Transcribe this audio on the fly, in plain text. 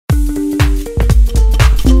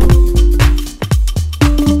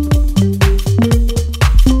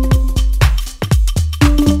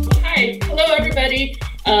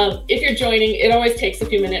training. It always takes a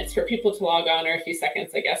few minutes for people to log on, or a few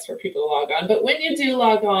seconds, I guess, for people to log on. But when you do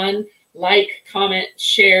log on, like, comment,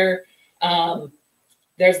 share.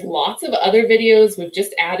 There's lots of other videos. We've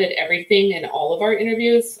just added everything in all of our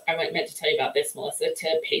interviews. I meant to tell you about this, Melissa,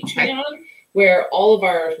 to Patreon, where all of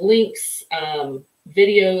our links,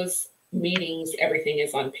 videos, meetings, everything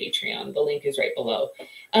is on Patreon. The link is right below.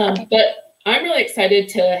 But I'm really excited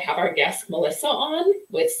to have our guest, Melissa, on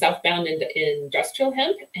with Southbound Industrial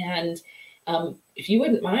Hemp. And if you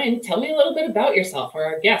wouldn't mind, tell me a little bit about yourself, or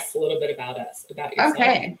our guests a little bit about yourself.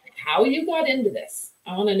 Okay. How you got into this.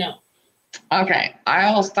 I want to know. Okay,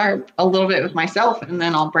 I'll start a little bit with myself, and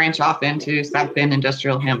then I'll branch off into Southbound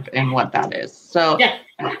Industrial Hemp and what that is. So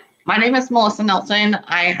my name is Melissa Nelson.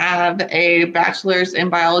 I have a bachelor's in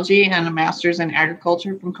biology and a master's in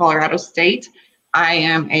agriculture from Colorado State. I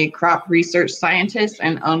am a crop research scientist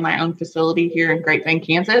and own my own facility here in Great Bend,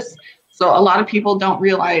 Kansas. So a lot of people don't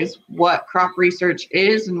realize what crop research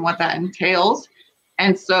is and what that entails.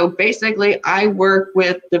 And so basically I work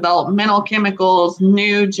with developmental chemicals,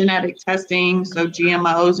 new genetic testing, so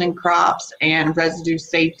GMOs in crops, and residue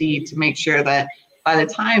safety to make sure that by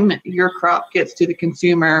the time your crop gets to the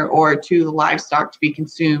consumer or to the livestock to be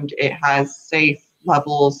consumed, it has safe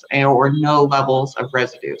levels or no levels of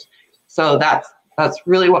residues. So that's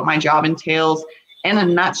really what my job entails. In a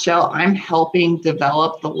nutshell, I'm helping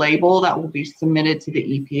develop the label that will be submitted to the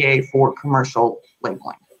EPA for commercial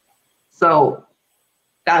labeling. So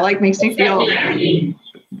that makes me feel.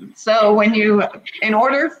 So when in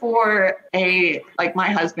order for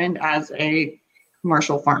my husband as a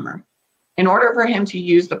commercial farmer, in order for him to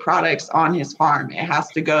use the products on his farm, it has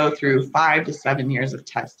to go through 5 to 7 years of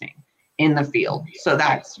testing in the field. So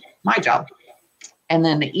that's my job. And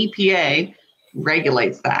then the EPA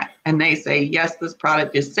regulates that. And they say, yes, this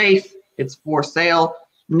product is safe. It's for sale.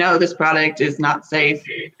 No, this product is not safe.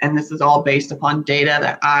 And this is all based upon data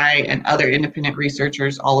that I and other independent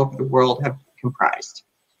researchers all over the world have comprised.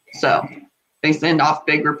 So they send off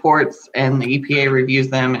big reports and the EPA reviews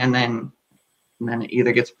them, and then it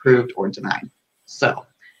either gets approved or denied. So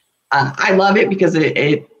I love it because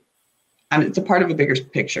it's a part of a bigger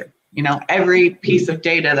picture. You know, every piece of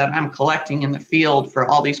data that I'm collecting in the field for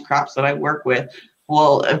all these crops that I work with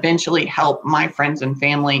will eventually help my friends and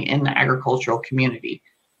family in the agricultural community.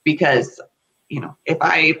 Because, you know, if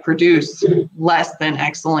I produce less than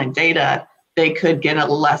excellent data, they could get a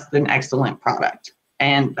less than excellent product,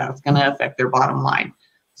 and that's going to affect their bottom line.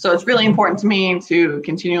 So it's really important to me to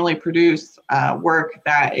continually produce work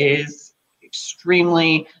that is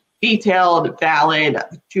extremely detailed, valid,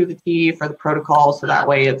 to the T for the protocol, so that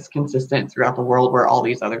way it's consistent throughout the world where all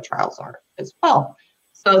these other trials are as well.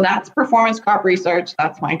 So that's Performance Crop Research.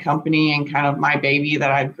 That's my company and kind of my baby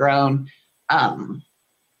that I've grown.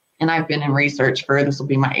 And I've been in research this will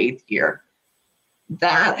be my 8th year.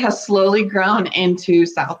 That has slowly grown into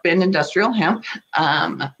South Bend Industrial Hemp.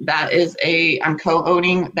 I'm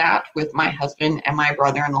co-owning that with my husband and my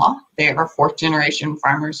brother-in-law. They are 4th generation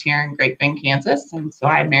farmers here in Great Bend, Kansas. And so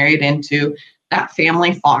I married into that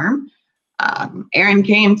family farm. Aaron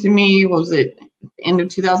came to me, end of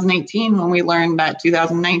 2018, when we learned that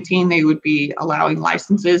 2019 they would be allowing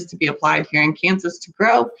licenses to be applied here in Kansas to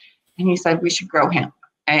grow. And he said, we should grow hemp.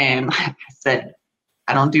 And I said,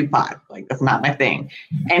 I don't do pot. That's not my thing.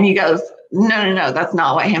 And he goes, no, that's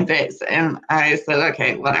not what hemp is. And I said,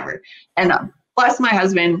 okay, whatever. And bless my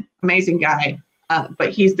husband, amazing guy,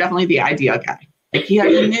 but he's definitely the idea guy. He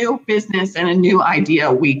has a new business and a new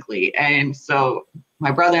idea weekly. And so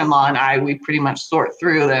my brother-in-law and I, we pretty much sort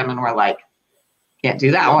through them and we're like, can't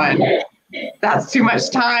do that one. That's too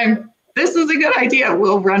much time. This is a good idea.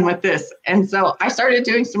 We'll run with this. And so I started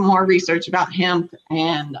doing some more research about hemp,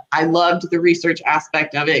 and I loved the research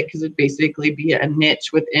aspect of it because it'd basically be a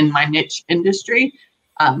niche within my niche industry.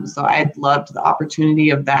 So I loved the opportunity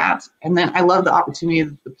of that. And then I love the opportunity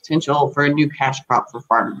of the potential for a new cash crop for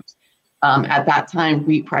farmers. At that time,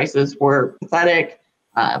 wheat prices were pathetic.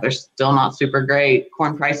 They're still not super great.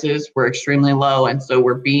 Corn prices were extremely low, and so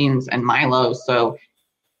were beans and milo. So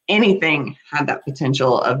anything had that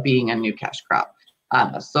potential of being a new cash crop.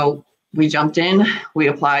 So we jumped in. We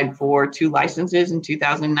applied for 2 licenses in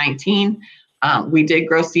 2019. We did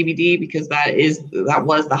grow CBD because that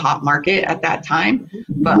was the hot market at that time.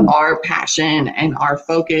 But our passion and our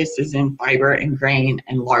focus is in fiber and grain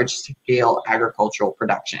and large scale agricultural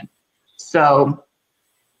production. So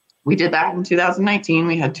we did that in 2019.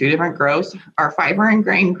 We had 2 different grows. Our fiber and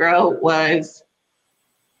grain grow was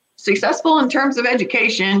successful in terms of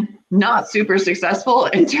education, not super successful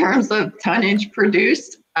in terms of tonnage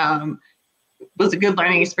produced. Was a good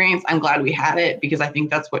learning experience. I'm glad we had it because I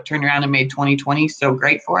think that's what turned around and made 2020 so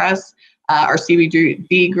great for us. Our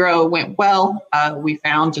CBD grow went well. We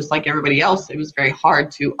found, just like everybody else, it was very hard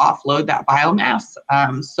to offload that biomass.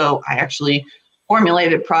 So I actually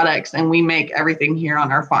formulated products, and we make everything here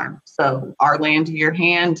on our farm. So our land to your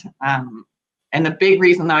hand. And the big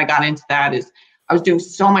reason that I got into that is I was doing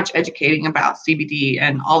so much educating about CBD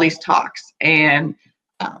and all these talks, and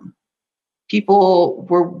people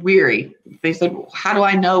were weary. They said, how do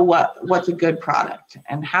I know what's a good product?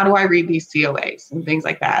 And how do I read these COAs and things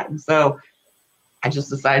like that? And so I just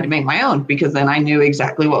decided to make my own, because then I knew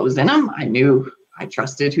exactly what was in them. I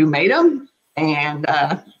trusted who made them. And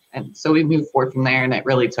so we moved forward from there, and it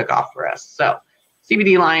really took off for us. So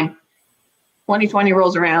CBD line, 2020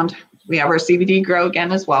 rolls around. We have our CBD grow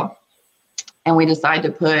again as well. And we decided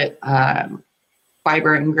to put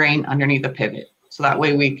fiber and grain underneath the pivot. So that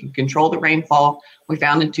way we can control the rainfall. We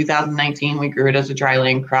found in 2019, we grew it as a dry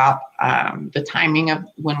land crop. The timing of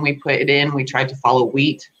when we put it in, we tried to follow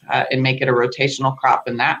wheat and make it a rotational crop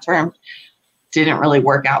in that term. Didn't really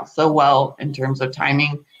work out so well in terms of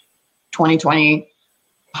timing. 2020,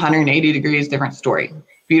 180 degrees, different story.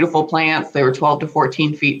 Beautiful plants. They were 12 to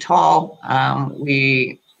 14 feet tall.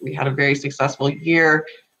 We had a very successful year.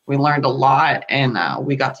 We learned a lot, and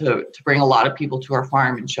we got to bring a lot of people to our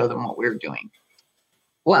farm and show them what we were doing.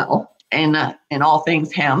 Well, in all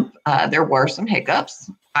things hemp, there were some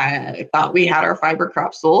hiccups. I thought we had our fiber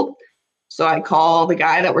crop sold. So I called the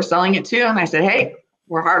guy that we're selling it to, and I said, hey,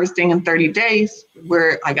 we're harvesting in 30 days.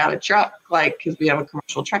 I got a truck, because we have a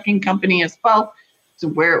commercial trucking company as well. So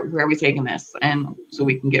where are we taking this? And so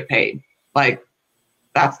we can get paid.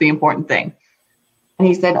 That's the important thing. And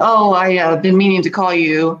he said, oh, I've been meaning to call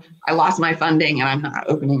you. I lost my funding, and I'm not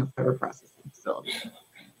opening a fiber processing facility.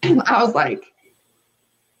 And I was like,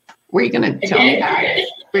 were you going to tell me that?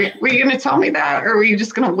 Were you going to tell me that? Or were you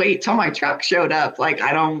just going to wait till my truck showed up?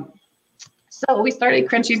 So we started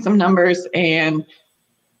crunching some numbers, and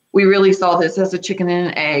we really saw this as a chicken and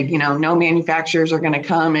an egg. No manufacturers are going to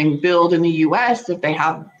come and build in the US if they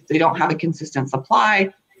don't have a consistent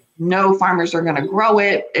supply. No farmers are going to grow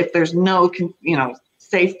it if there's no,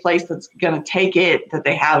 safe place that's going to take it, that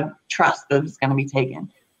they have trust that it's going to be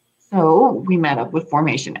taken. So we met up with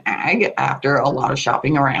Formation Ag after a lot of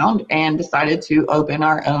shopping around and decided to open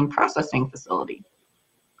our own processing facility.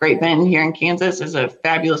 Great Bend here in Kansas is a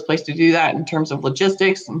fabulous place to do that in terms of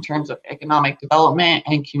logistics, in terms of economic development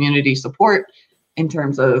and community support, in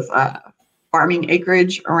terms of farming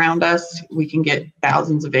acreage around us. We can get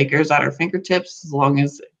thousands of acres at our fingertips as long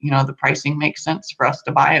as the pricing makes sense for us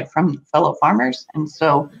to buy it from fellow farmers. And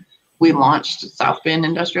so we launched South Bend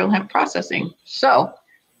Industrial Hemp Processing. So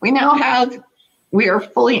we are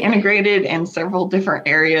fully integrated in several different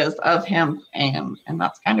areas of hemp, and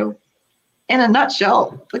that's kind of, in a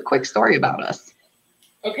nutshell, the quick story about us.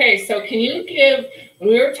 Okay, so can you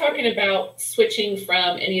we were talking about switching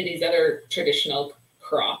from any of these other traditional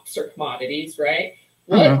crops or commodities, right?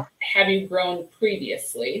 What have you grown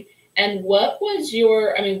previously? And what was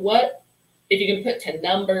if you can put to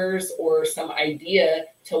numbers or some idea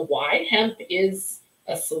to why hemp is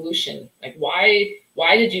a solution? Why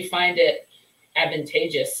did you find it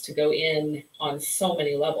advantageous to go in on so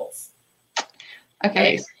many levels?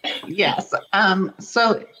 Okay, yes.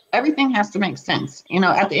 So everything has to make sense.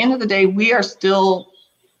 At the end of the day, we are still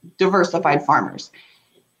diversified farmers.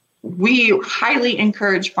 We highly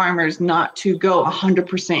encourage farmers not to go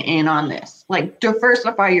 100% in on this.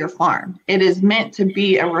 Diversify your farm. It is meant to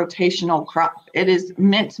be a rotational crop. It is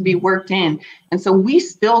meant to be worked in. And so we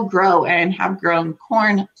still grow and have grown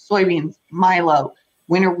corn, soybeans, milo,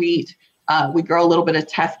 winter wheat. We grow a little bit of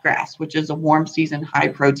teff grass, which is a warm season, high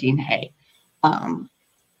protein hay.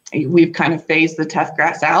 We've kind of phased the teff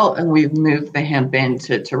grass out, and we've moved the hemp in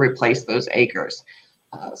to replace those acres.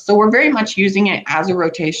 So we're very much using it as a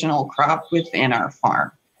rotational crop within our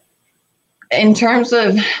farm. In terms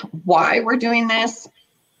of why we're doing this,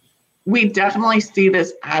 we definitely see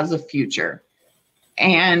this as a future.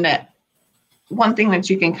 And one thing that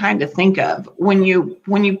you can kind of think of, when you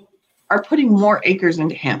are putting more acres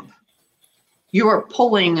into hemp, you are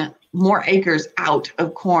pulling more acres out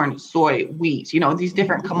of corn, soy, wheat, these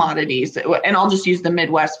different commodities. And I'll just use the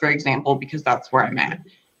Midwest, for example, because that's where I'm at.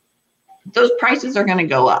 Those prices are going to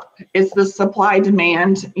go up. It's the supply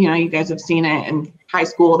demand. You guys have seen it in high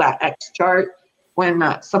school, that X chart.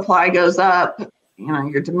 When supply goes up,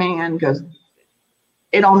 your demand goes.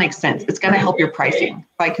 It all makes sense. It's going to help your pricing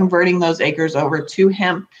by converting those acres over to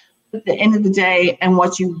hemp. At the end of the day, and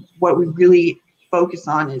what we really focus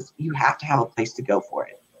on is you have to have a place to go for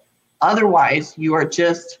it. Otherwise, you are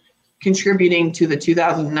just contributing to the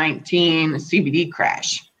 2019 CBD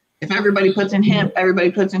crash. if everybody puts in hemp,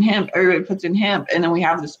 everybody puts in hemp, everybody puts in hemp, and then we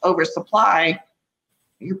have this oversupply,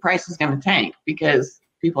 your price is going to tank because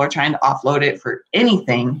people are trying to offload it for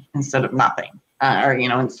anything instead of nothing, or, you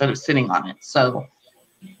know, instead of sitting on it. So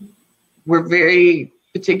we're very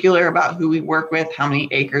particular about who we work with, how many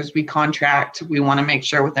acres we contract. We want to make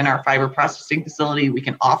sure within our fiber processing facility, we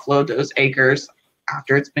can offload those acres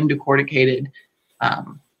after it's been decorticated.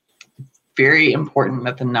 Very important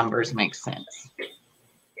that the numbers make sense.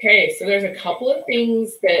 Okay, so there's a couple of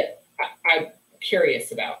things that I'm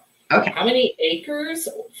curious about. Okay. How many acres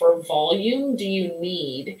for volume do you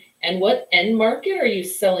need, and what end market are you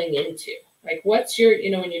selling into? Like, what's your, you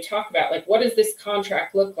know, when you talk about, like, what does this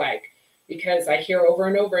contract look like? Because I hear over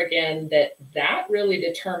and over again that really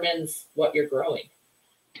determines what you're growing.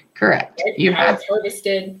 Correct. Right? How it's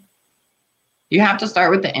harvested. You have to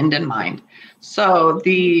start with the end in mind. So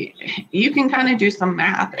you can kind of do some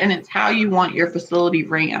math, and it's how you want your facility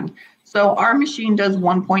ran. So our machine does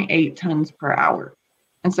 1.8 tons per hour.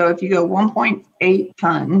 And so if you go 1.8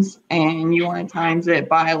 tons and you want to times it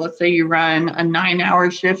by, let's say you run a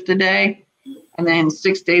 9-hour shift a day, and then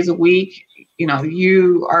 6 days a week, you know,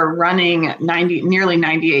 you are running nearly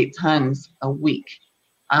 98 tons a week.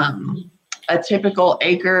 A typical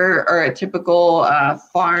acre or a typical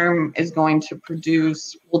farm is going to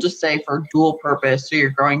produce, we'll just say for dual purpose, so you're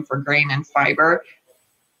growing for grain and fiber,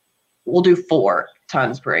 we'll do 4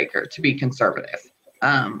 tons per acre to be conservative.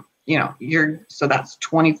 You know, so that's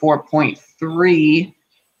 24.3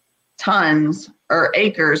 tons or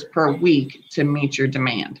acres per week to meet your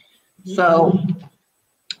demand. So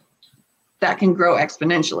that can grow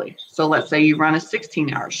exponentially. So let's say you run a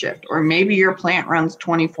 16-hour shift, or maybe your plant runs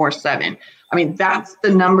 24/7. I mean, that's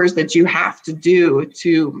the numbers that you have to do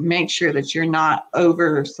to make sure that you're not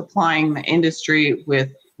oversupplying the industry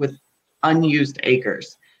with unused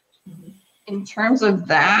acres. In terms of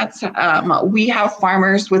that, we have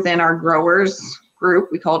farmers within our growers group.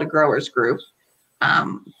 We call it a growers group,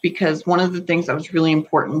 because one of the things that was really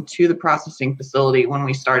important to the processing facility when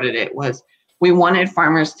we started it was we wanted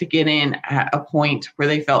farmers to get in at a point where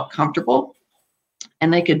they felt comfortable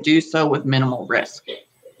and they could do so with minimal risk.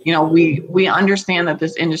 You know, we understand that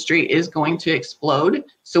this industry is going to explode,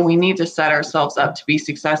 so we need to set ourselves up to be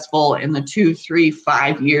successful in the 2, 3,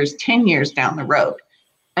 5 years, 10 years down the road.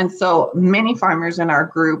 And so many farmers in our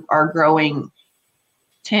group are growing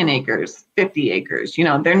 10 acres, 50 acres. You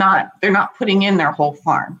know, they're not putting in their whole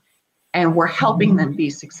farm, and we're helping them be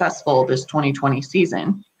successful this 2020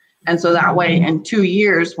 season. And so that way, in 2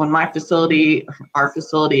 years, when our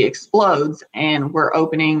facility explodes and we're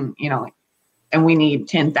opening, you know, and we need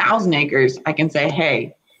 10,000 acres, I can say,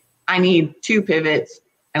 hey, I need 2 pivots,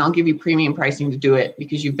 and I'll give you premium pricing to do it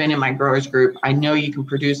because you've been in my growers group. I know you can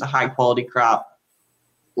produce a high quality crop.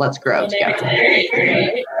 Let's grow together.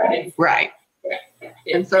 Right.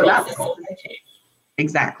 And so that's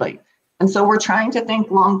exactly. And so we're trying to think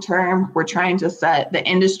long term. We're trying to set the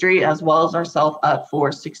industry as well as ourselves up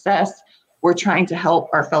for success. We're trying to help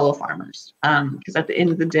our fellow farmers, because at the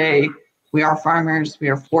end of the day, we are farmers. We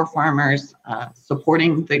are for farmers,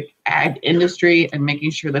 supporting the ag industry and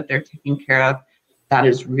making sure that they're taken care of. That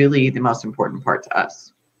is really the most important part to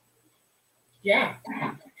us. Yeah.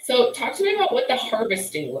 So talk to me about what the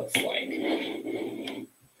harvesting looks like.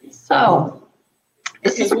 So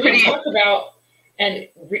this is pretty talk about, and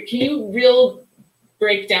can you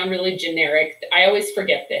break down really generic? I always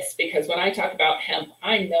forget this because when I talk about hemp,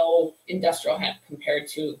 I know industrial hemp compared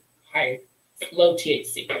to low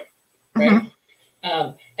THC, right? Mm-hmm.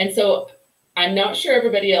 And so I'm not sure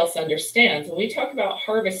everybody else understands. When we talk about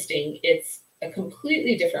harvesting, it's a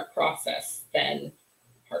completely different process than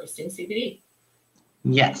harvesting CBD.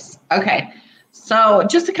 Yes. Okay. So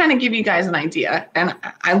just to kind of give you guys an idea, and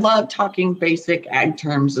I love talking basic ag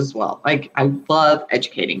terms as well. Like, I love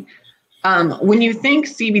educating. When you think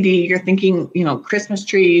CBD, you're thinking, you know, Christmas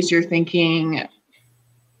trees, you're thinking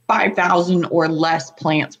 5,000 or less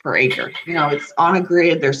plants per acre. You know, it's on a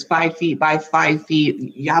grid, there's 5 feet by 5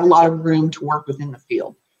 feet. You have a lot of room to work within the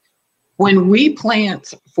field. When we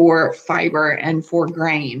plant for fiber and for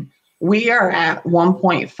grain, we are at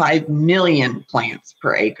 1.5 million plants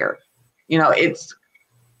per acre. You know, it's,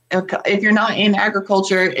 if you're not in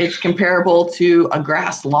agriculture, it's comparable to a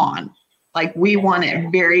grass lawn. Like, we want it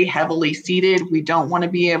very heavily seeded. We don't want to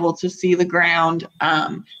be able to see the ground.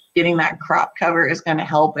 Getting that crop cover is going to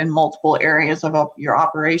help in multiple areas of your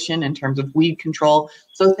operation in terms of weed control.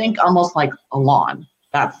 So think almost like a lawn.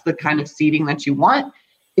 That's the kind of seeding that you want.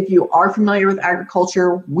 If you are familiar with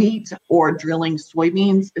agriculture, wheat or drilling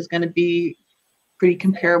soybeans is going to be pretty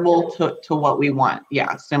comparable to what we want.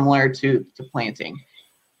 Yeah, similar to planting.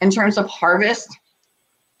 In terms of harvest,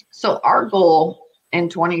 So our goal in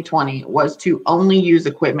 2020 was to only use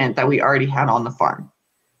equipment that we already had on the farm.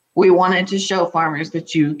 We wanted to show farmers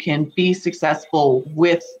that you can be successful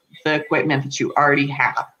with the equipment that you already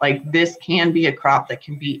have. Like, this can be a crop that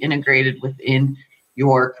can be integrated within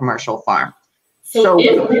your commercial farm. So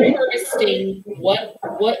if you're harvesting, what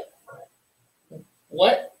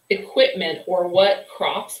equipment or what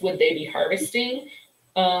crops would they be harvesting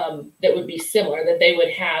that would be similar, that they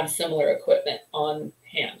would have similar equipment on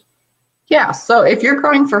hand? Yeah, so if you're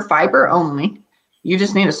growing for fiber only, you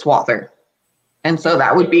just need a swather. And so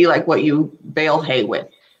that would be like what you bale hay with.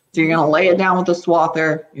 So you're going to lay it down with a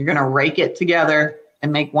swather, you're going to rake it together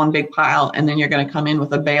and make one big pile, and then you're going to come in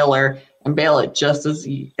with a baler and bale it just as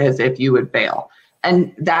if you would bale.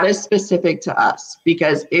 And that is specific to us,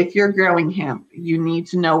 because if you're growing hemp, you need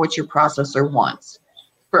to know what your processor wants.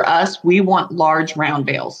 For us, we want large round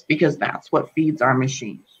bales because that's what feeds our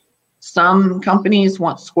machine. Some companies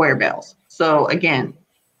want square bales. So again,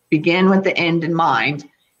 begin with the end in mind,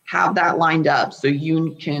 have that lined up so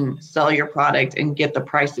you can sell your product and get the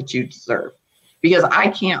price that you deserve. Because I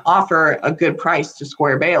can't offer a good price to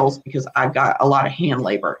square bales because I've got a lot of hand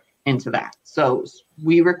labor into that. So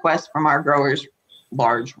we request from our growers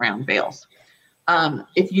large round bales.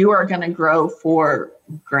 If you are going to grow for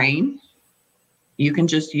grain, you can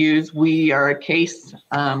just use, we are a Case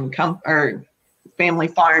family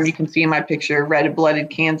farm. You can see in my picture, Red Blooded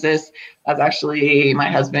Kansas. That's actually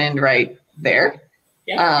my husband right there.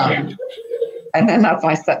 Yeah. And then that's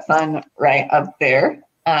my stepson right up there.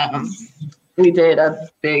 We did a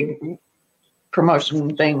big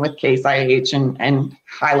promotion thing with Case IH and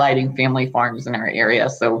highlighting family farms in our area.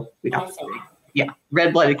 So we don't. Awesome. Yeah,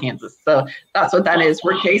 Red Blooded Kansas. So that's what that is.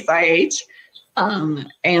 We're Case IH,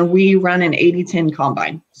 and we run an 80-10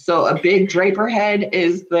 combine. So a big draper head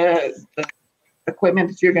is the equipment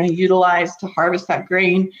that you're going to utilize to harvest that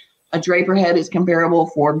grain. A draper head is comparable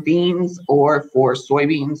for beans or for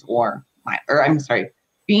soybeans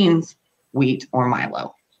beans, wheat, or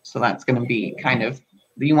milo. So that's going to be kind of,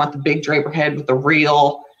 you want the big draper head with the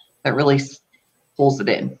reel that really pulls it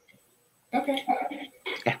in. Okay.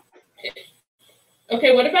 Yeah.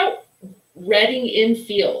 Okay, what about redding in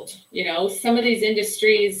field? You know, some of these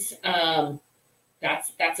industries,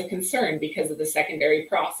 that's a concern because of the secondary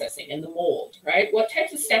processing and the mold, right? What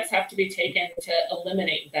types of steps have to be taken to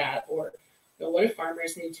eliminate that, or what do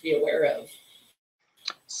farmers need to be aware of?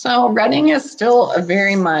 So redding is still a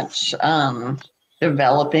very much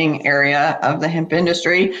developing area of the hemp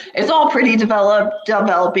industry. It's all pretty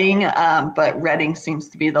developing, but redding seems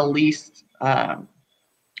to be the least, I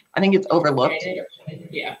think it's overlooked.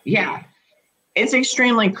 Yeah. It's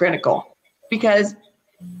extremely critical because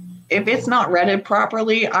if it's not redded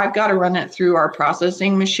properly, I've got to run it through our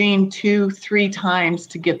processing machine 2-3 times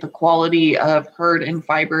to get the quality of hurd and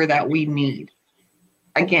fiber that we need.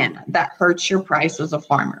 Again, that hurts your price as a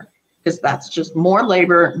farmer because that's just more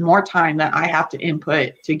labor, more time that I have to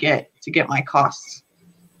input to get my costs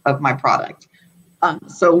of my product.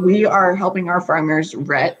 So we are helping our farmers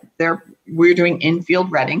red. We're doing in-field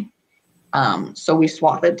redding. So we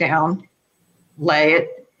swap it down, lay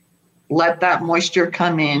it, let that moisture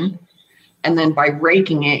come in, and then by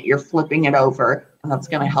raking it, you're flipping it over, and that's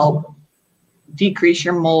going to help decrease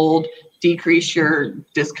your mold, decrease your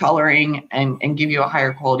discoloring, and give you a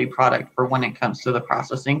higher quality product for when it comes to the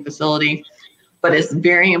processing facility. But it's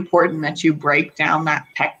very important that you break down that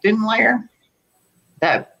pectin layer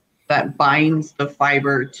that binds the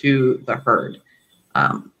fiber to the hurd.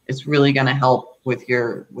 It's really going to help with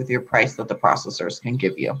your price that the processors can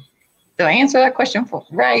give you. Did I answer that question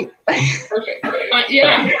right? Perfect.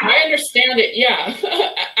 Yeah, I understand it. Yeah,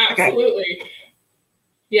 absolutely. Okay.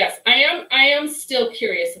 Yes, I am still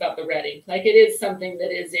curious about the redding. Like, it is something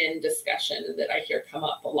that is in discussion and that I hear come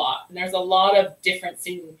up a lot. And there's a lot of different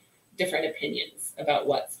opinions about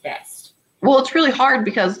what's best. Well, it's really hard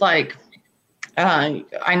because, like,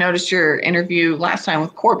 I noticed your interview last time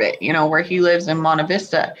with Corbett, where he lives in Monte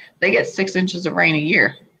Vista. They get 6 inches of rain a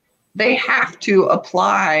year. They have to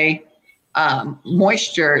apply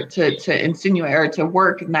moisture to insinuate or to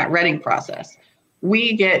work in that redding process.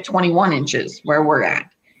 We get 21 inches where we're at.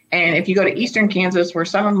 And if you go to Eastern Kansas, where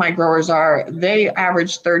some of my growers are, they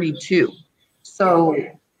average 32. So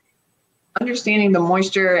understanding the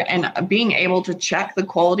moisture and being able to check the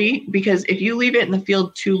quality, because if you leave it in the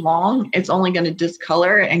field too long, it's only going to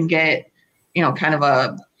discolor and get, kind of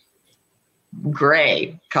a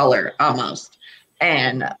gray color almost.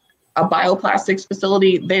 And a bioplastics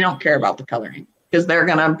facility, they don't care about the coloring because they're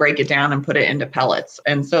going to break it down and put it into pellets.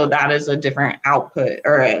 And so that is a different output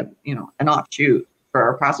or an offshoot for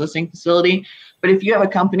our processing facility. But if you have a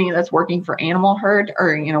company that's working for animal herd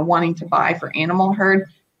or, wanting to buy for animal herd,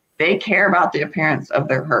 they care about the appearance of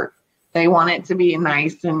their herd. They want it to be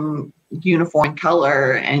nice and uniform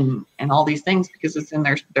color and all these things because it's in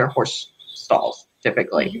their horse stalls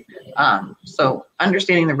typically. So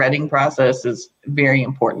understanding the redding process is very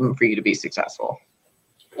important for you to be successful.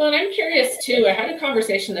 Well, and I'm curious too, I had a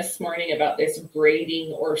conversation this morning about this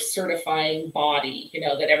grading or certifying body,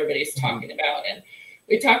 that everybody's talking about. And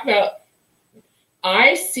we talk about,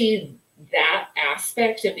 I see that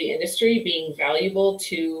aspect of the industry being valuable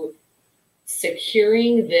to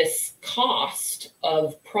securing this cost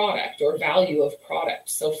of product or value of product.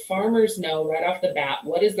 So farmers know right off the bat,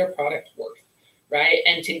 what is their product worth, right?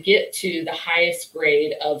 And to get to the highest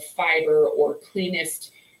grade of fiber or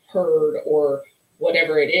cleanest herd or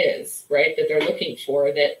whatever it is, right, that they're looking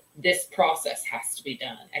for, that this process has to be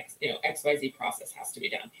done, XYZ process has to be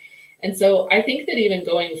done. And so I think that even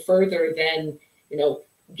going further than,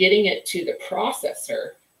 getting it to the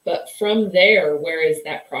processor, but from there, where is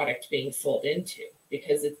that product being sold into?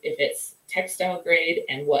 Because if it's textile grade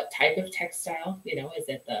and what type of textile, is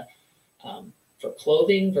it the for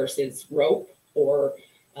clothing versus rope or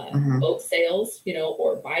boat sails,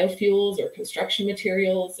 or biofuels or construction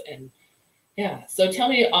materials. And yeah, so tell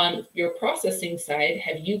me, on your processing side,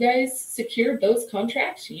 have you guys secured those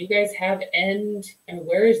contracts? You guys have and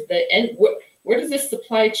where is the end? Where does this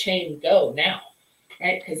supply chain go now?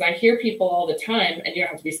 Right? Because I hear people all the time, and you don't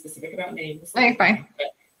have to be specific about names. Okay, fine.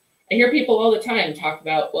 But I hear people all the time talk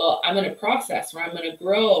about, well, I'm going to process, or I'm going to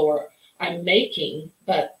grow, or I'm making.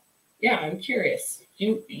 But yeah, I'm curious.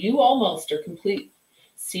 You almost are complete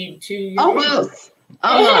seed to your almost.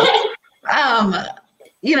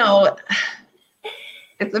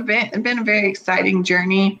 It's been a very exciting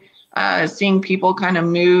journey. Seeing people kind of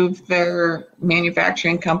move their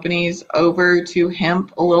manufacturing companies over to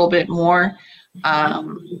hemp a little bit more.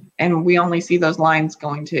 And we only see those lines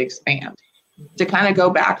going to expand. To kind of go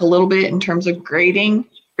back a little bit in terms of grading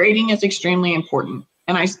is extremely important.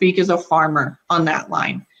 And I speak as a farmer on that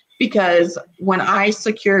line, because when I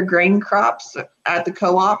secure grain crops at the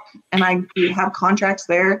co-op and I have contracts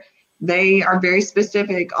there, they are very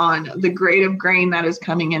specific on the grade of grain that is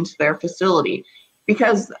coming into their facility,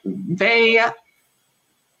 because I'm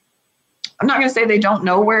not going to say they don't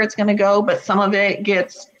know where it's going to go, but some of it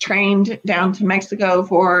gets trained down to Mexico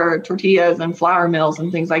for tortillas and flour mills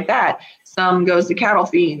and things like that. Some goes to cattle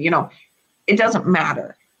feed. It doesn't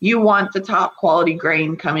matter. You want the top quality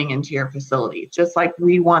grain coming into your facility, just like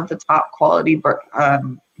we want the top quality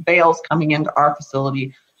bales coming into our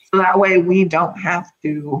facility. So that way we don't have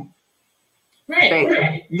to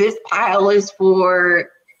say, this pile is for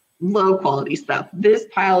low quality stuff. This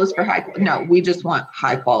pile is for high quality. No, we just want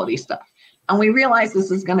high quality stuff. And we realize this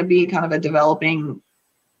is going to be kind of a developing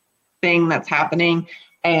thing that's happening.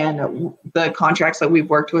 And the contracts that we've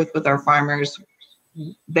worked with our farmers,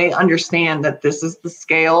 they understand that this is the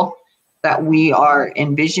scale that we are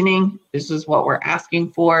envisioning. This is what we're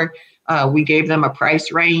asking for. We gave them a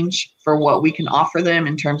price range for what we can offer them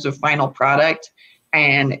in terms of final product.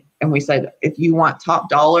 And we said, if you want top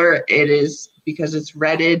dollar, it is because it's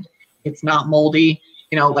redded, it's not moldy.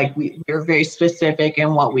 We're very specific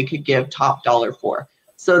in what we could give top dollar for.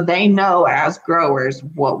 So they know as growers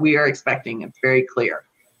what we are expecting. It's very clear.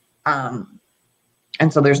 And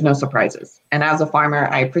so there's no surprises. And as a farmer,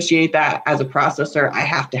 I appreciate that. As a processor, I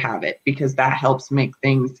have to have it because that helps make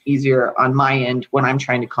things easier on my end when I'm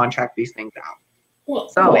trying to contract these things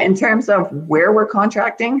out. So in terms of where we're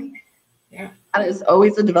contracting, that is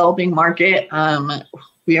always a developing market.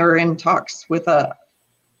 We are in talks with a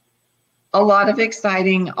lot of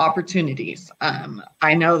exciting opportunities.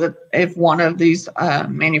 I know that if one of these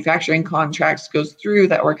manufacturing contracts goes through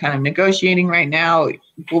that we're kind of negotiating right now,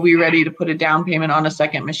 we'll be ready to put a down payment on a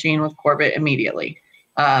second machine with Corbett immediately.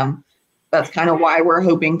 That's kind of why we're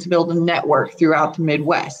hoping to build a network throughout the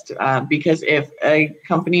Midwest, because if a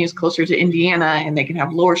company is closer to Indiana and they can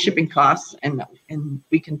have lower shipping costs and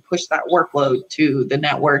we can push that workload to the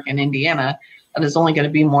network in Indiana, that is only going to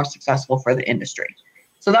be more successful for the industry.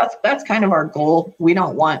 So that's kind of our goal. We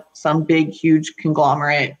don't want some big, huge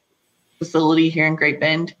conglomerate facility here in Great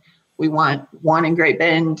Bend. We want one in Great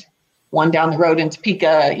Bend, one down the road in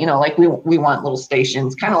Topeka. We want little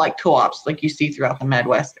stations, kind of like co-ops, like you see throughout the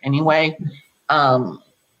Midwest anyway.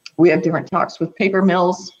 We have different talks with paper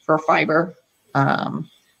mills for fiber.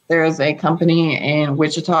 There is a company in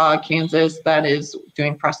Wichita, Kansas that is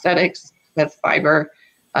doing prosthetics with fiber.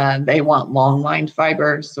 They want long lined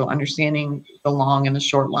fiber, so understanding the long and the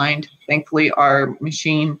short lined. Thankfully, our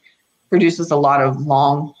machine produces a lot of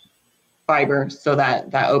long fiber. So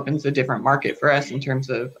that opens a different market for us in terms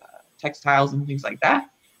of textiles and things like that.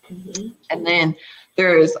 Mm-hmm. And then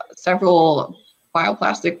there's several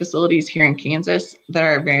bioplastic facilities here in Kansas that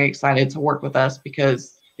are very excited to work with us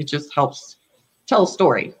because it just helps tell a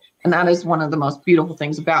story. And that is one of the most beautiful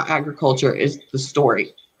things about agriculture is the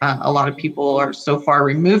story. A lot of people are so far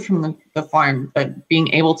removed from the farm, but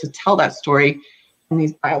being able to tell that story in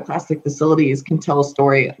these bioplastic facilities can tell a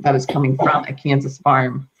story that is coming from a Kansas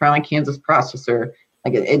farm, from a Kansas processor.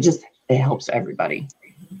 Like it helps everybody.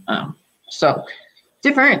 So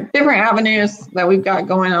different avenues that we've got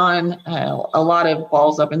going on. A lot of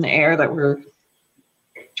balls up in the air that we're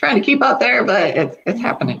trying to keep out there, but it's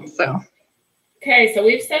happening. So. Okay, so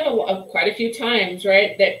we've said quite a few times,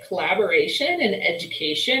 right, that collaboration and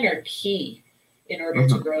education are key in order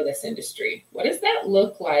to grow this industry. What does that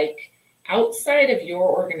look like outside of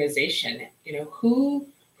your organization? You know,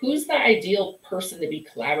 who's the ideal person to be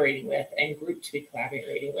collaborating with and group to be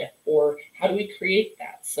collaborating with? Or how do we create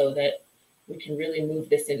that so that we can really move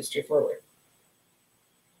this industry forward?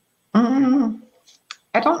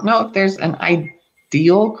 I don't know if there's an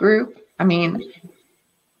ideal group. I mean,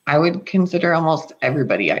 I would consider almost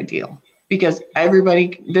everybody ideal because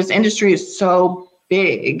this industry is so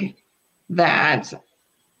big that,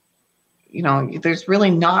 you know, there's really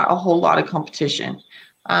not a whole lot of competition.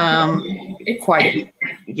 If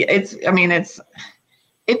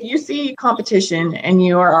you see competition and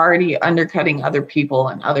you are already undercutting other people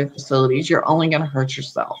and other facilities, you're only going to hurt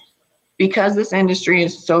yourself because this industry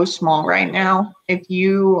is so small right now. If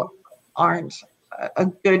you aren't a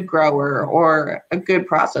good grower or a good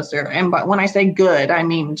processor, and but when I say good, I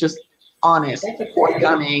mean just honest,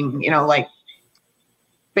 forthcoming, you know, like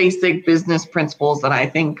basic business principles that I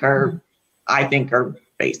think are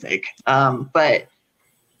basic. But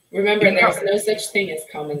remember, there's no such thing as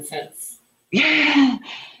common sense. Yeah,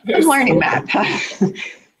 I'm learning that.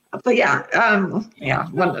 But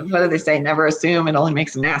what do they say? Never assume. It only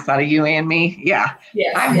makes an ass out of you and me. Yeah,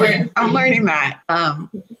 I'm learning that.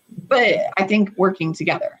 But I think working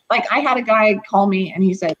together. Like I had a guy call me and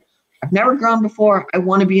he said, I've never grown before. I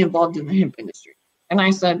want to be involved in the hemp industry. And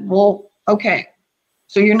I said, well, okay.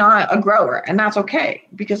 So you're not a grower, and that's okay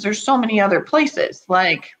because there's so many other places.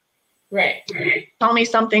 Like, right. Tell me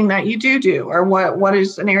something that you do, or what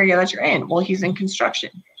is an area that you're in? Well, he's in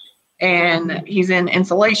construction and he's in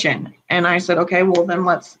insulation. And I said, okay, well then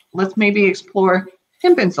let's maybe explore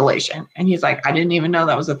hemp insulation. And he's like, I didn't even know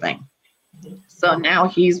that was a thing. So now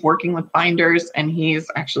he's working with binders and he's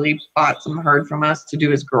actually bought some herd from us to do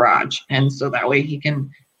his garage. And so that way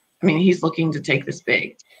he's looking to take this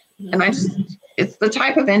big. And it's the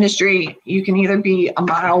type of industry you can either be a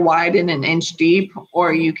mile wide and an inch deep,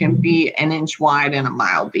 or you can be an inch wide and a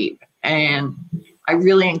mile deep. And I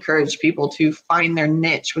really encourage people to find their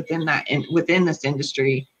niche within this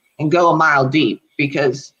industry and go a mile deep,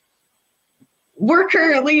 because we're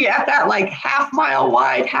currently at that like half mile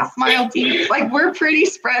wide, half mile deep. Like we're pretty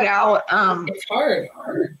spread out. It's hard.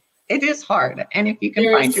 It is hard. And if you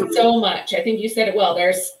can find so much, I think you said it well,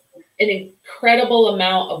 there's an incredible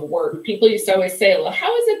amount of work. People used to always say, well,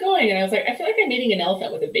 how is it going? And I was like, I feel like I'm eating an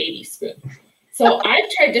elephant with a baby spoon. So I've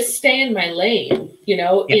tried to stay in my lane, you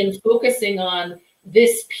know, in focusing on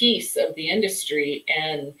this piece of the industry.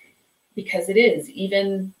 And because it is,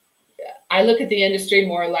 even I look at the industry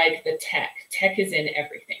more like the tech. Tech is in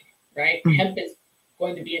everything, right? Mm-hmm. Hemp is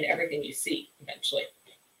going to be in everything you see eventually.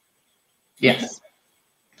 Yes.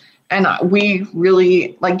 And we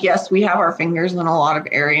really, yes, we have our fingers in a lot of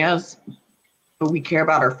areas, but we care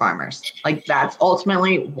about our farmers. Like that's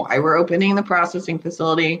ultimately why we're opening the processing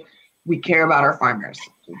facility. We care about our farmers.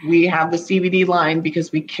 We have the CBD line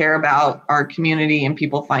because we care about our community and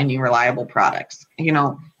people finding reliable products. You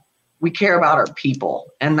know, we care about our people,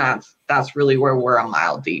 and that's really where we're a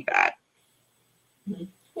mile deep at.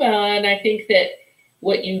 Well, and I think that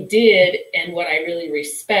what you did and what I really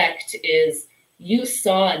respect is you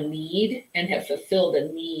saw a need and have fulfilled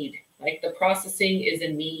a need. Like the processing is a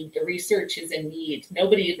need, the research is a need.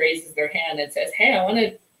 Nobody raises their hand and says, hey, I want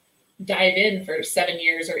to dive in for 7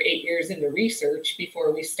 years or 8 years into research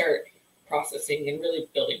before we start processing and really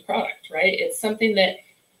building product, right? It's something that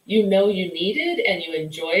you know you needed and you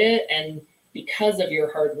enjoy it. And because of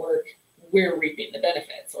your hard work, we're reaping the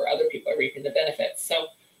benefits, or other people are reaping the benefits. So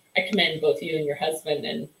I commend both you and your husband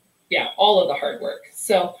and all of the hard work.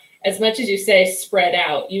 So as much as you say spread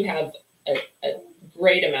out, you have a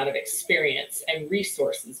great amount of experience and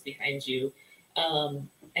resources behind you, and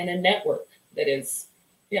a network that is,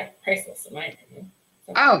 priceless in my opinion.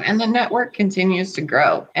 So. Oh, and the network continues to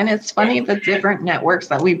grow. And it's funny the different networks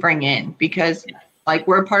that we bring in, because Like,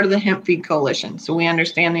 we're a part of the Hemp Feed Coalition, so we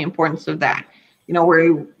understand the importance of that. You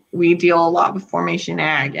know, we deal a lot with Formation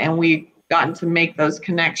Ag, and we've gotten to make those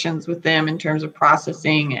connections with them in terms of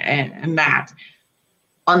processing and that.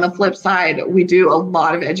 On the flip side, we do a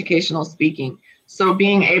lot of educational speaking. So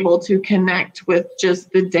being able to connect with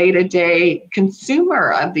just the day-to-day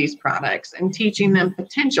consumer of these products and teaching them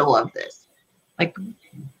potential of this, like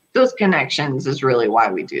those connections is really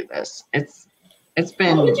why we do this. It's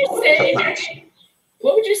been what would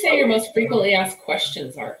you say so your most frequently asked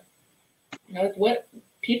questions are? You know, what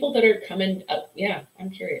people that are coming up? Yeah, I'm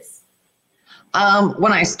curious.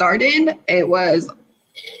 When I started, it was,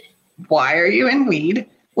 why are you in weed?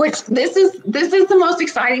 Which this is the most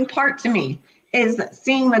exciting part to me, is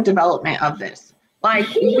seeing the development of this. Like,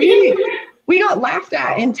 we got laughed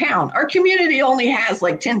at in town. Our community only has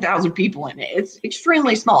like 10,000 people in it. It's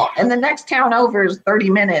extremely small. And the next town over is 30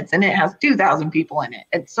 minutes and it has 2,000 people in it.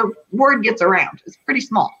 And so word gets around. It's pretty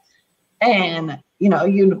small. And, you know,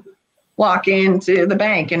 you walk into the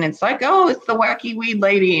bank and it's like, oh, it's the wacky weed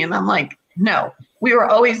lady. And I'm like, no, we were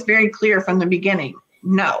always very clear from the beginning.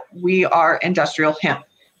 No, we are industrial hemp.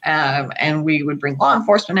 And we would bring law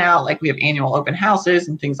enforcement out, like we have annual open houses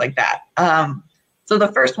and things like that. So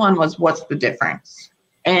the first one was, what's the difference?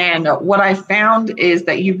 And what I found is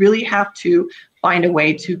that you really have to find a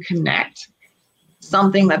way to connect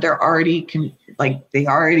something that they're already they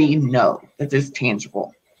already know that is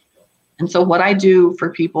tangible. And so what I do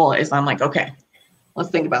for people is I'm like, okay, let's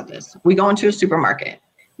think about this. We go into a supermarket,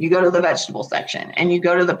 you go to the vegetable section and you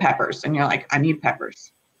go to the peppers and you're like, I need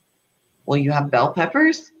peppers. Well, you have bell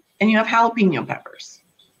peppers and you have jalapeno peppers.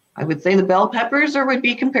 I would say the bell peppers would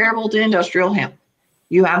be comparable to industrial hemp.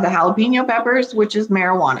 You have the jalapeno peppers, which is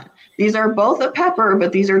marijuana. These are both a pepper,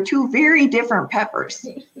 but these are two very different peppers.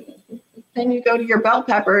 Then you go to your bell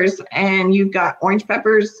peppers and you've got orange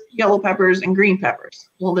peppers, yellow peppers, and green peppers.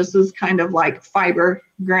 Well, this is kind of like fiber,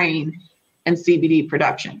 grain, and CBD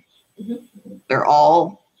production. Mm-hmm. They're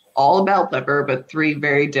all a bell pepper, but three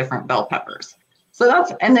very different bell peppers.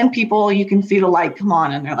 So and then people, you can see the light come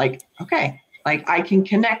on and they're like, okay, like I can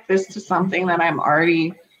connect this to something that I'm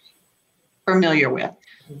already familiar with.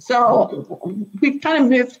 So we've kind of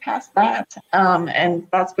moved past that. And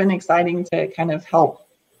that's been exciting to kind of help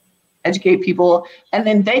educate people. And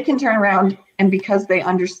then they can turn around and because they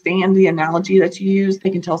understand the analogy that you use,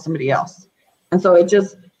 they can tell somebody else. And so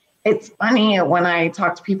it's funny when I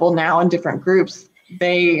talk to people now in different groups,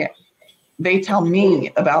 they tell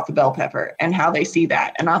me about the bell pepper and how they see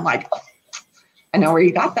that. And I'm like, oh, I know where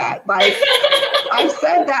you got that. Like, I've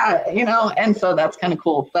said that, you know, and so that's kind of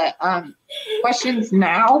cool. But questions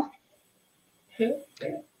now,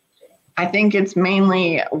 I think it's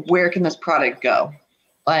mainly, where can this product go?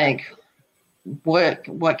 Like, what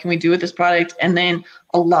can we do with this product? And then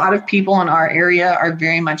a lot of people in our area are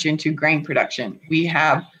very much into grain production. We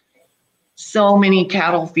have so many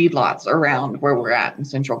cattle feedlots around where we're at in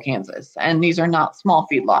central Kansas. And these are not small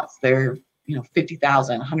feedlots. They're,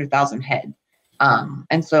 50,000, 100,000 head.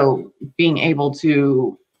 And so being able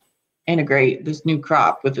to integrate this new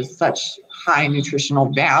crop with such high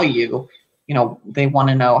nutritional value, they want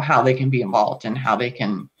to know how they can be involved and how they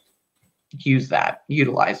can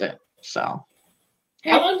utilize it. So.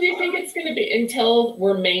 How long do you think it's going to be until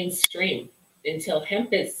we're mainstream, until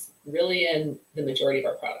hemp is really in the majority of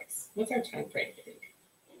our products? What's our time frame, do you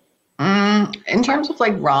think? In terms of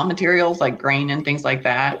like raw materials, like grain and things like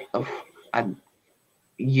that, a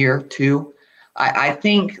year, two. I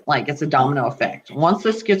think like it's a domino effect. Once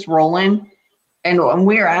this gets rolling, and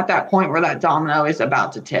we're at that point where that domino is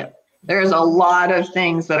about to tip. There's a lot of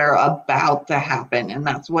things that are about to happen, and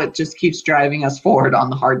that's what just keeps driving us forward on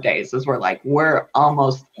the hard days. Is we're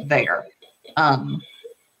almost there.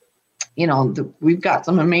 We've got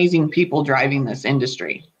some amazing people driving this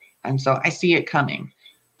industry, and so I see it coming.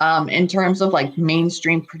 In terms of like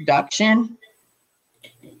mainstream production,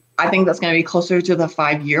 I think that's going to be closer to the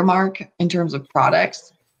 5-year mark in terms of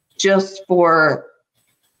products,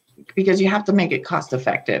 because you have to make it cost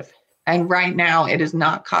effective. And right now it is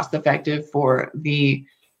not cost effective for the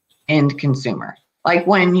end consumer. Like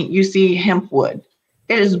when you see hemp wood,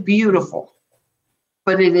 it is beautiful,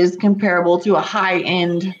 but it is comparable to a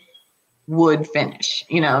high-end wood finish,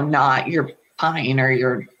 not your pine or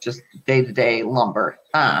your just day-to-day lumber.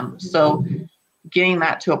 So getting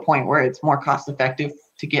that to a point where it's more cost effective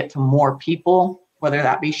to get to more people, whether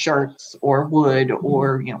that be shirts or wood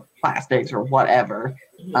or plastics or whatever,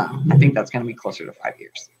 I think that's going to be closer to 5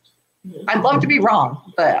 years. I'd love to be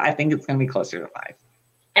wrong, but I think it's going to be closer to 5.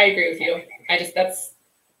 I agree with you. That's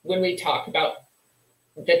when we talk about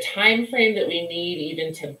the time frame that we need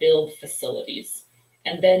even to build facilities.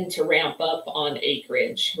 and then to ramp up on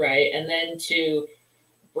acreage, right? And then to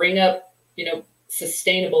bring up,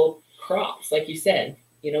 sustainable crops, like you said.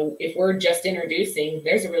 If we're just introducing,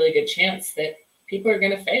 there's a really good chance that people are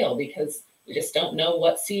going to fail because we just don't know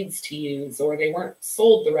what seeds to use, or they weren't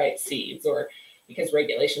sold the right seeds, or because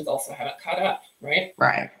regulations also haven't caught up, right?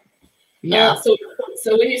 Right. Yeah. So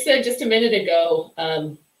when you said just a minute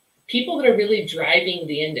ago, people that are really driving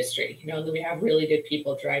the industry, that we have really good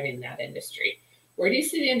people driving that industry. Where do you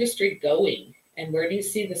see the industry going, and where do you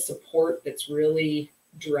see the support that's really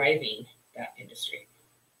driving that industry?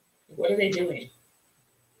 What are they doing?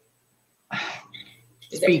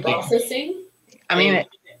 Is it processing? I mean,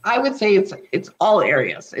 I would say it's all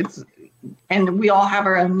areas. And we all have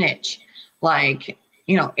our own niche. Like,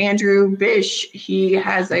 Andrew Bish, he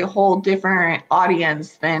has a whole different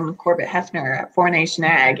audience than Corbett Hefner at 4Nation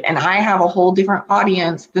Ag. And I have a whole different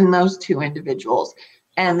audience than those two individuals.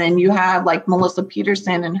 And then you have like Melissa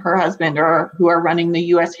Peterson and her husband who are running the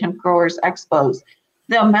U.S. Hemp Growers Expos.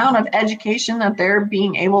 The amount of education that they're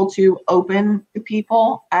being able to open to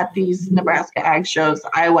people at these Nebraska ag shows,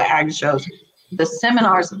 Iowa ag shows, the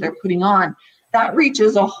seminars that they're putting on, that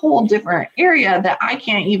reaches a whole different area that I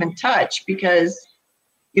can't even touch because,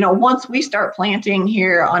 once we start planting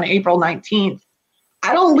here on April 19th,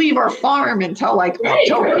 I don't leave our farm until like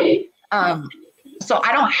October. So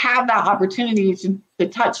I don't have that opportunity to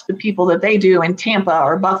touch the people that they do in Tampa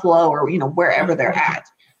or Buffalo or, wherever they're at.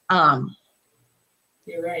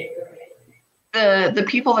 You're right. The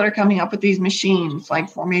people that are coming up with these machines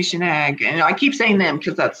like 4Nation Ag, and I keep saying them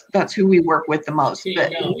because that's who we work with the most.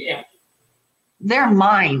 But their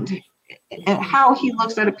mind and how he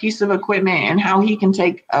looks at a piece of equipment and how he can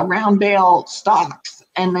take a round bale stalks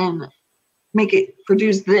and then make it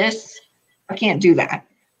produce this, I can't do that.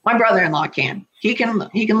 My brother-in-law can. He can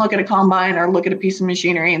look at a combine or look at a piece of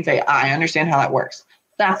machinery and say, I understand how that works.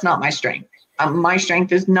 That's not my strength. My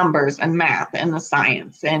strength is numbers and math and the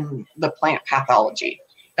science and the plant pathology.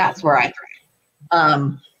 That's where I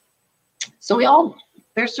thrive. So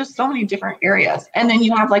there's just so many different areas. And then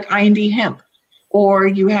you have like I&D Hemp, or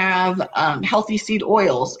you have Healthy Seed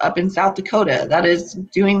Oils up in South Dakota that is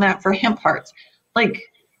doing that for hemp hearts. Like,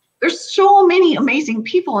 there's so many amazing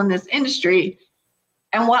people in this industry.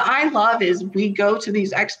 And what I love is we go to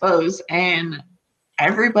these expos and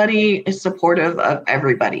everybody is supportive of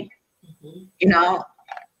everybody,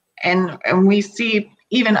 and we see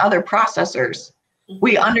even other processors.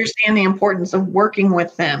 We understand the importance of working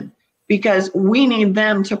with them because we need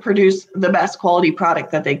them to produce the best quality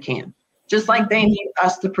product that they can, just like they need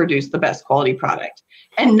us to produce the best quality product.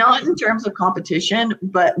 And not in terms of competition,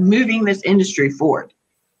 but moving this industry forward.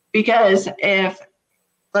 Because if,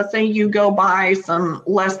 let's say you go buy some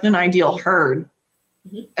less than ideal herd,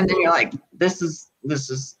 and then you're like, this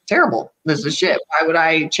is terrible. This is shit. Why would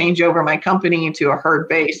I change over my company to a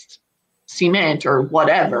herd-based cement or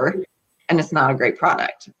whatever? And it's not a great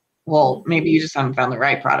product. Well, maybe you just haven't found the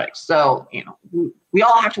right product. So, we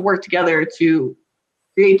all have to work together to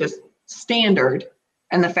create this standard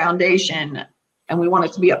and the foundation, and we want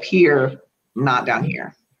it to be up here, not down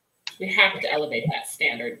here. We have to elevate that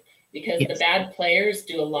standard because the bad players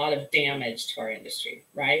do a lot of damage to our industry,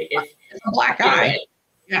 right? If it's a black eye.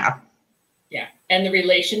 Yeah. And the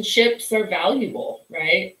relationships are valuable,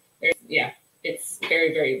 right? It's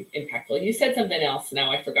very, very impactful. You said something else.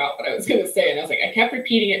 Now I forgot what I was going to say. And I was like, I kept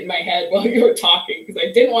repeating it in my head while you were talking because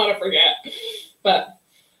I didn't want to forget. But,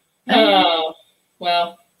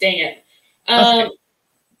 well, dang it.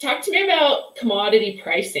 Talk to me about commodity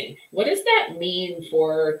pricing. What does that mean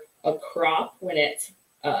for a crop when it's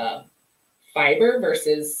fiber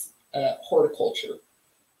versus horticulture?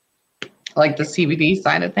 Like the CBD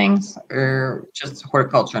side of things, or just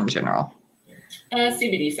horticulture in general?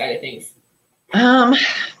 CBD side of things.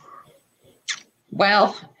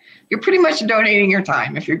 Well, you're pretty much donating your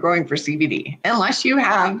time if you're growing for CBD, unless you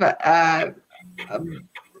have a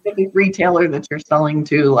specific retailer that you're selling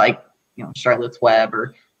to, like Charlotte's Web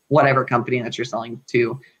or whatever company that you're selling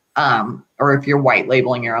to, or if you're white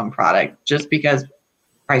labeling your own product, just because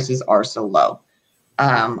prices are so low.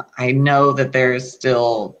 I know that there's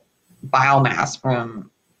still biomass from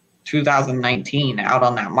 2019 out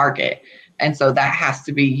on that market, and so that has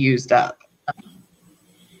to be used up.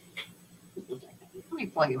 Let me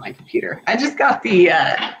plug in my computer. I just got the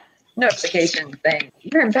notification saying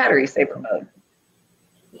you're in battery saver mode.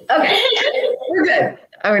 Okay, we're good.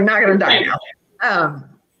 We're not gonna die now.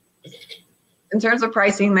 In terms of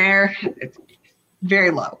pricing there, it's very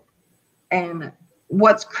low. And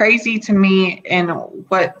what's crazy to me and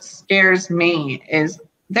what scares me is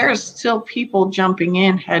there's still people jumping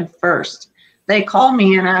in head first. they call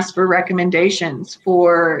me and ask for recommendations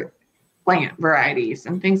for plant varieties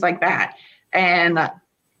and things like that. And,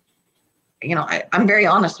 you know, I'm very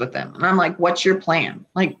honest with them. And I'm like, what's your plan?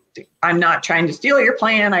 Like, I'm not trying to steal your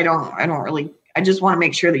plan. I just want to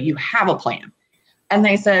make sure that you have a plan. And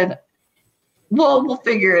they said, well, we'll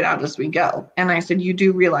figure it out as we go. And I said, you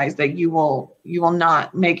do realize that you will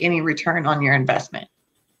not make any return on your investment.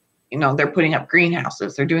 You know, they're putting up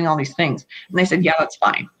greenhouses, they're doing all these things. And they said, yeah, that's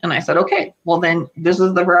fine. And I said, okay, well then this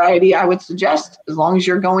is the variety I would suggest, as long as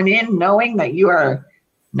you're going in knowing that you are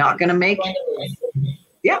not going to make,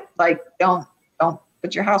 like don't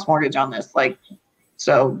put your house mortgage on this. Like,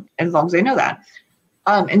 so as long as they know that.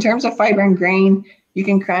 In terms of fiber and grain, you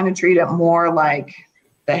can kind of treat it more like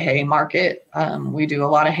the hay market. We do a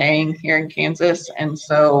lot of haying here in Kansas. And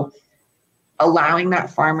so allowing that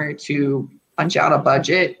farmer to punch out a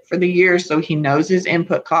budget for the year so he knows his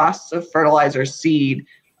input costs of fertilizer, seed,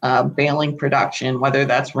 baling production, whether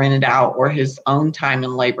that's rented out or his own time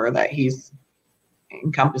and labor that he's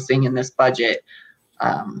encompassing in this budget.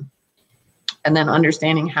 And then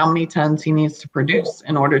understanding how many tons he needs to produce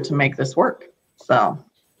in order to make this work. So.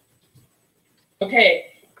 Okay.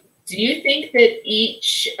 Do you think that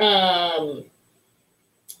each, when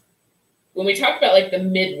we talk about like the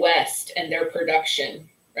Midwest and their production,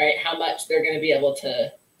 right, how much they're going to be able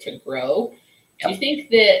to grow, do you think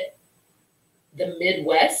that the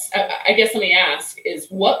Midwest, I guess let me ask, is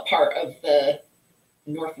what part of the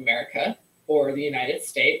North America or the United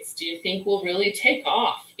States do you think will really take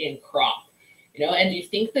off in crop? You know, and do you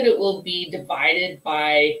think that it will be divided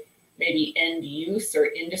by maybe end use or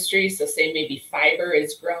industry? So say maybe fiber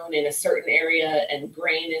is grown in a certain area and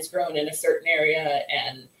grain is grown in a certain area,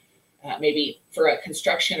 and maybe for a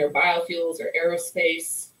construction or biofuels or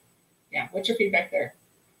aerospace. Yeah, what's your feedback there?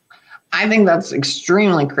 I think that's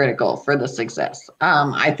extremely critical for the success.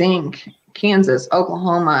 I think Kansas,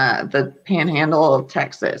 Oklahoma, the panhandle of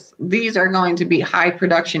Texas, these are going to be high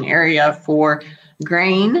production area for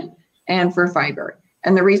grain and for fiber.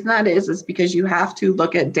 And the reason that is because you have to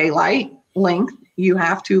look at daylight length, you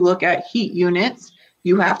have to look at heat units,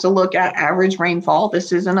 you have to look at average rainfall.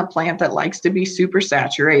 This isn't a plant that likes to be super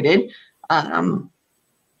saturated.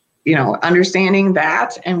 You know, understanding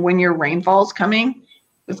that and when your rainfall is coming,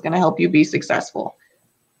 it's going to help you be successful.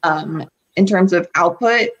 In terms of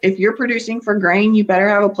output, if you're producing for grain, you better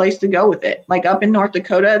have a place to go with it. Like up in North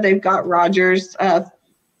Dakota, they've got Rogers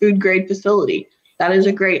food grade facility. That is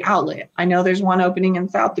a great outlet. I know there's one opening in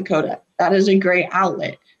South Dakota. That is a great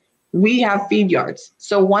outlet. We have feed yards.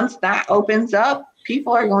 So once that opens up,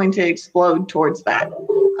 people are going to explode towards that.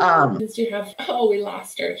 You have, oh, we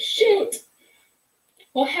lost her. Shoot.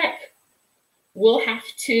 Well, heck, we'll have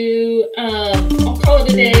to, I'll call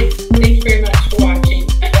it a day. Thank you very much for watching.